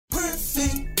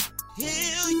Hell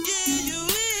yeah, you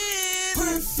is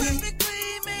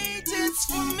perfectly made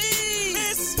just for me.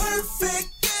 Miss Perfect,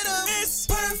 get up. Miss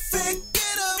Perfect,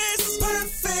 get up. Miss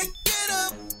Perfect, get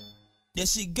up. There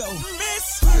she go.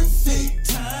 Miss Perfect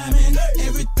timing,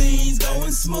 everything's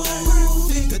going smooth.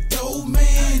 Perfect. The dope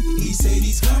man, he said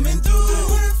he's coming through.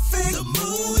 Perfect. The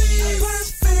mood is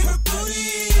perfect. Her booty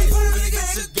is perfect.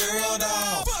 Gets a girl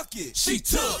dog. Fuck it, she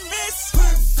took Miss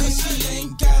Perfect. Cause she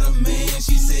ain't got a man,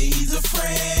 she say he's a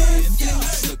friend. Yeah,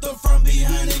 slipped her from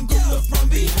behind and gripped her from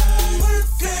behind.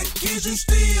 Perfect. Kids you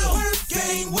steal,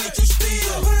 gain weight you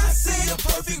steal. I say a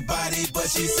perfect body, but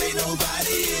she say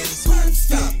nobody is.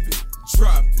 Stop it.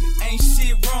 Drop it, ain't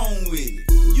shit wrong with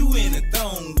it. You in a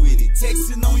thong with it,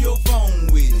 texting on your phone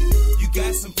with it. You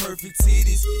got some perfect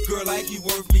titties, girl, like you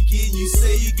worth me getting. You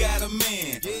say you got a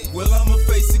man, well I'ma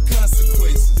face the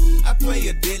consequences. I play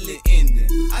a deadly ending,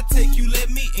 I take you, let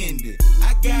me end it.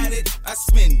 I got it, I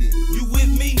spend it. You with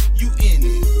me, you in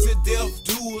it. To death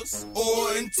do us,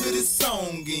 or into the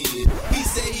song end. He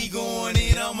say he going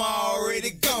in, I'm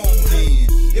already gone in.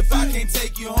 If I can't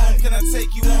take you home, can I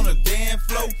take you on a damn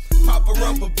float? Pop a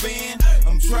rubber band,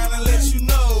 I'm trying to let you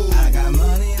know I got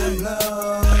money to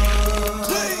blow.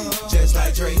 Just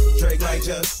like Drake like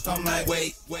just. I'm like,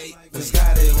 wait, cause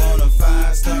Scotty want a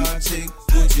 5-star chick,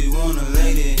 Gucci want a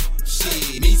lady.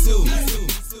 Shit, me too.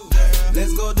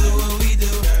 Let's go do what we do.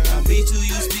 I beat you,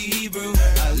 you speak Hebrew.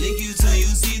 I lick you till you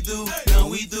see through. Now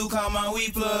we do, call my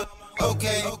weed plug.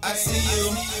 Okay, I see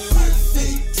you.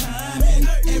 Perfect timing,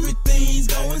 everything's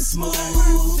going smooth.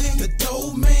 The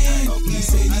dope man, he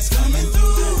said he's coming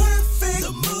through.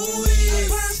 The mood is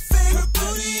perfect. Her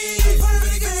booty is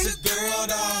perfect. Gets a girl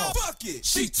dog. Fuck it,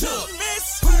 she took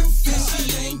Miss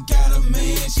Perfect. She ain't got a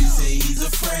man, she say he's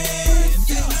a friend.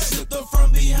 Yeah, slipped her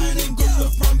from behind and gripped her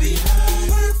from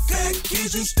behind. Perfect.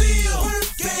 Kids you steal,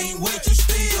 gain weight you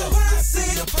steal. I say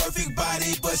the perfect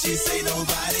body, but she say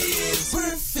nobody is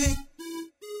perfect.